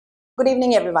Good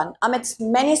evening, everyone. Amidst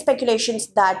many speculations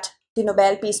that the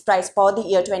Nobel Peace Prize for the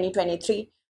year 2023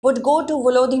 would go to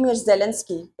Volodymyr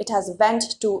Zelensky, it has went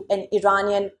to an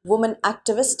Iranian woman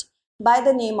activist by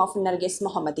the name of Narges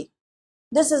Mohammadi.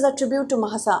 This is a tribute to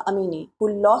Mahsa Amini, who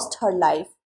lost her life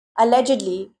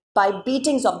allegedly by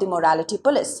beatings of the morality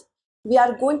police. We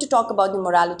are going to talk about the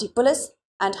morality police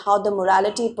and how the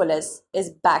morality police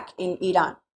is back in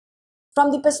Iran.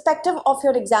 From the perspective of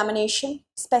your examination,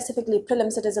 specifically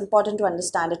prelims, it is important to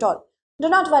understand it all. Do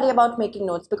not worry about making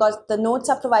notes because the notes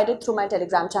are provided through my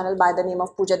Telegram channel by the name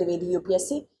of Pooja Dwivedi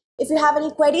UPSC. If you have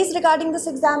any queries regarding this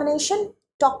examination,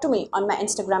 talk to me on my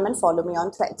Instagram and follow me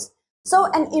on Threads. So,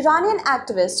 an Iranian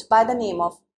activist by the name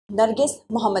of Narges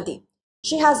Mohammadi.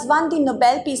 She has won the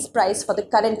Nobel Peace Prize for the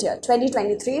current year,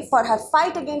 2023, for her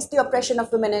fight against the oppression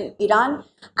of women in Iran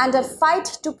and her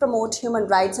fight to promote human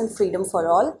rights and freedom for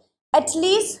all. At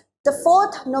least the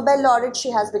fourth Nobel laureate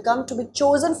she has become to be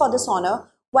chosen for this honor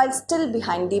while still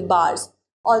behind the bars.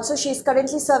 Also, she is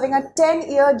currently serving a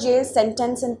 10-year jail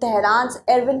sentence in Tehran's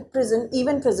Evin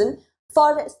prison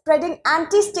for spreading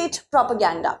anti-state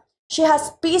propaganda. She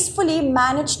has peacefully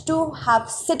managed to have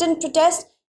sit-in protest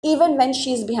even when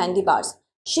she is behind the bars.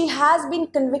 She has been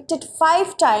convicted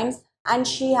 5 times and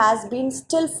she has been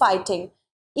still fighting,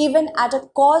 even at a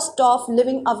cost of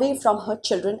living away from her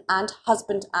children and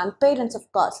husband and parents,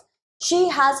 of course. She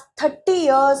has 30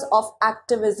 years of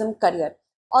activism career.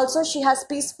 Also, she has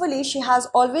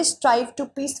always strived to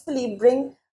peacefully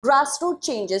bring grassroots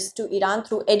changes to Iran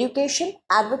through education,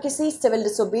 advocacy, civil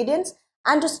disobedience,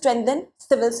 and to strengthen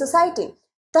civil society.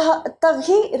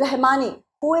 Tawhi Rahmani,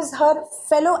 who is her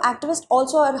fellow activist,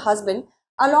 also her husband,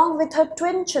 along with her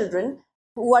twin children,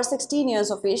 who are 16 years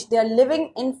of age, they are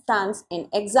living in France in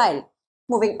exile.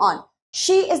 Moving on.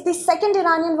 She is the second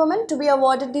Iranian woman to be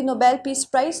awarded the Nobel Peace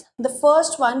Prize. The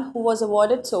first one who was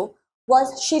awarded so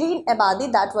was Shirin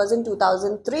Ebadi, that was in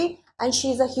 2003, and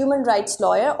she is a human rights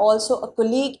lawyer, also a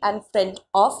colleague and friend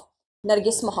of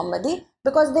Narges Mohammadi,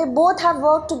 because they both have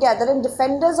worked together in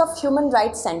Defenders of Human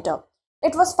Rights Center.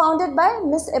 It was founded by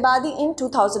Miss Ebadi in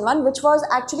 2001, which was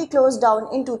actually closed down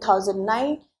in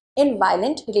 2009 in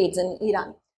violent raids in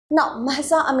Iran. Now,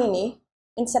 Mahsa Amini,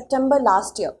 in September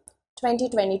last year,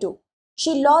 2022,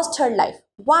 she lost her life.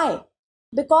 Why?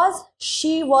 Because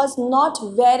she was not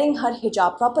wearing her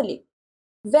hijab properly.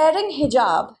 Wearing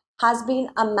hijab has been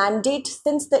a mandate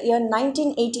since the year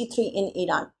 1983 in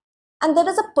Iran. And there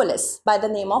is a police by the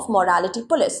name of Morality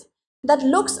Police that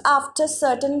looks after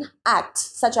certain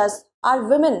acts, such as are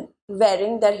women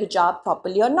wearing their hijab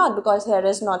properly or not, because hair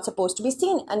is not supposed to be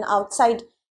seen in outside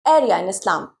area in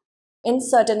Islam. In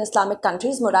certain Islamic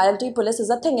countries, morality police is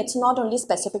a thing. It's not only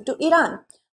specific to Iran.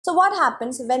 So what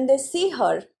happens when they see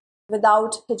her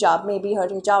without hijab? Maybe her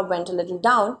hijab went a little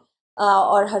down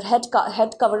or her head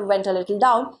cover went a little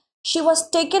down. She was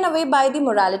taken away by the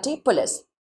morality police.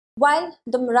 While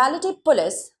the morality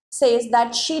police says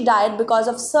that she died because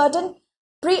of certain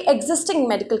pre-existing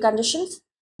medical conditions,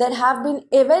 there have been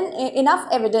even enough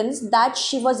evidence that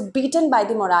she was beaten by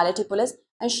the morality police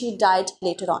and she died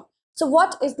later on. So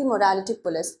what is the morality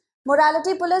police?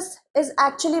 Morality police is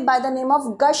actually by the name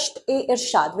of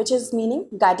Gasht-e-Irshad, which is meaning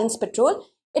guidance patrol.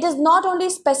 It is not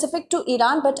only specific to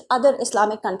Iran but other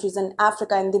Islamic countries in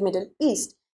Africa and the Middle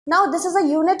East. Now, this is a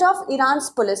unit of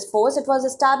Iran's police force. It was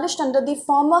established under the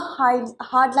former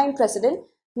hardline president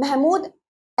Mahmoud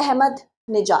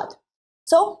Ahmadinejad.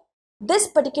 So, this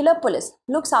particular police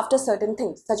looks after certain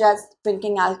things such as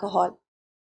drinking alcohol,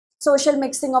 social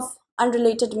mixing of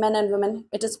unrelated men and women,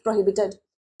 it is prohibited,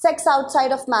 sex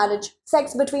outside of marriage,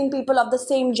 sex between people of the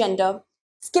same gender,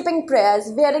 skipping prayers,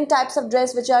 wearing types of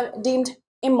dress which are deemed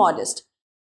immodest.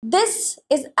 This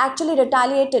is actually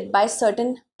retaliated by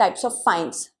certain types of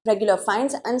fines, regular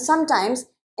fines, and sometimes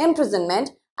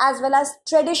imprisonment, as well as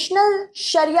traditional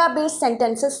Sharia-based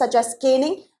sentences such as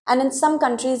caning, and in some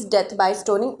countries death by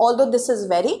stoning, although this is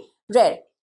very rare.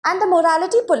 And the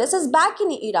morality police is back in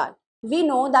Iran. We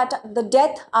know that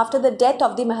after the death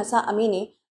of the Mahsa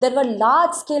Amini, there were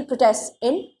large-scale protests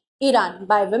in Iran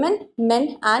by women,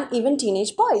 men, and even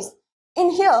teenage boys. In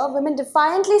here, women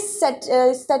defiantly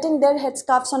setting their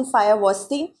headscarves on fire was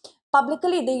seen.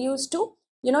 Publicly, they used to,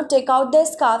 take out their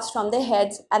scarves from their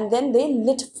heads and then they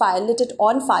lit it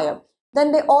on fire.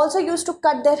 Then they also used to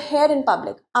cut their hair in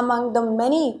public. Among the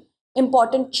many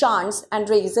important chants and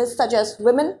raises such as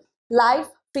women, life,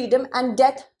 freedom, and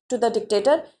death to the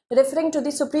dictator, referring to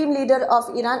the supreme leader of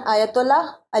Iran,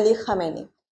 Ayatollah Ali Khamenei.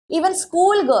 Even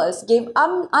schoolgirls gave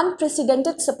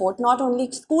unprecedented support. Not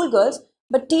only schoolgirls,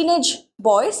 but teenage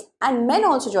boys and men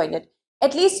also joined it.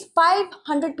 At least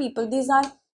 500 people, these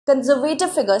are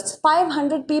conservative figures,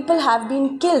 500 people have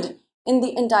been killed in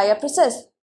the entire process.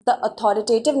 The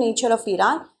authoritative nature of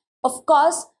Iran, of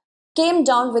course, came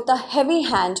down with a heavy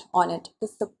hand on it. They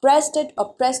suppressed it,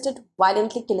 oppressed it,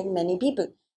 violently killing many people.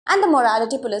 And the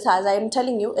morality police, as I am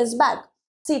telling you, is back.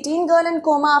 See, teen girl in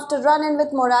coma after run-in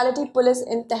with morality police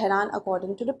in Tehran,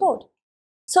 according to report.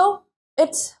 So,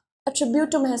 it's a tribute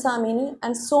to Mahsa Amini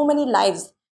and so many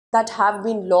lives that have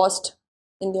been lost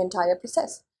in the entire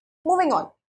process. Moving on,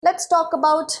 let's talk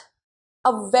about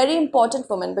a very important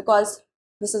woman, because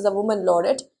this is a woman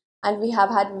laureate and we have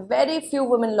had very few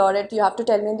women laureate. You have to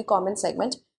tell me in the comment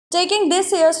segment. Taking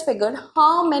this year's figure,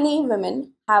 how many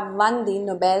women have won the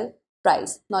Nobel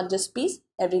Prize? Not just peace,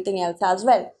 everything else as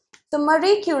well. So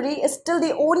Marie Curie is still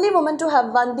the only woman to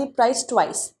have won the prize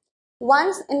twice.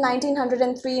 Once in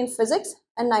 1903 in physics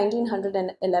and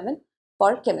 1911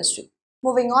 for chemistry.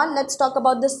 Moving on, let's talk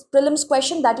about this prelims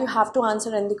question that you have to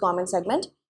answer in the comment segment.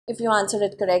 If you answer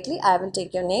it correctly, I will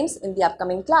take your names in the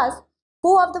upcoming class.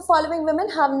 Who of the following women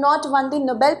have not won the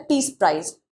Nobel Peace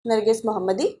Prize? Narges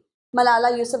Mohammadi,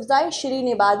 Malala Yousafzai,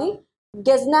 Shirin Ebadi,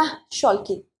 Gezna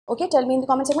Sholki. Okay, tell me in the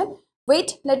comment segment.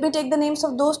 Wait, let me take the names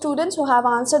of those students who have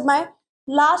answered my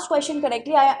last question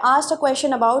correctly. I asked a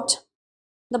question about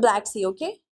the Black Sea,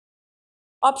 okay?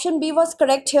 Option B was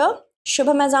correct here.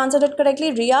 Shubham has answered it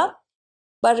correctly. Ria,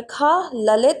 Barkha,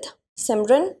 Lalit,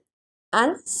 Simran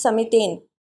and Samiten.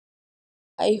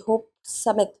 I hope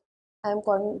Samit. I am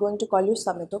going to call you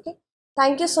Samit, okay?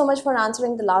 Thank you so much for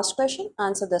answering the last question.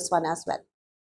 Answer this one as well.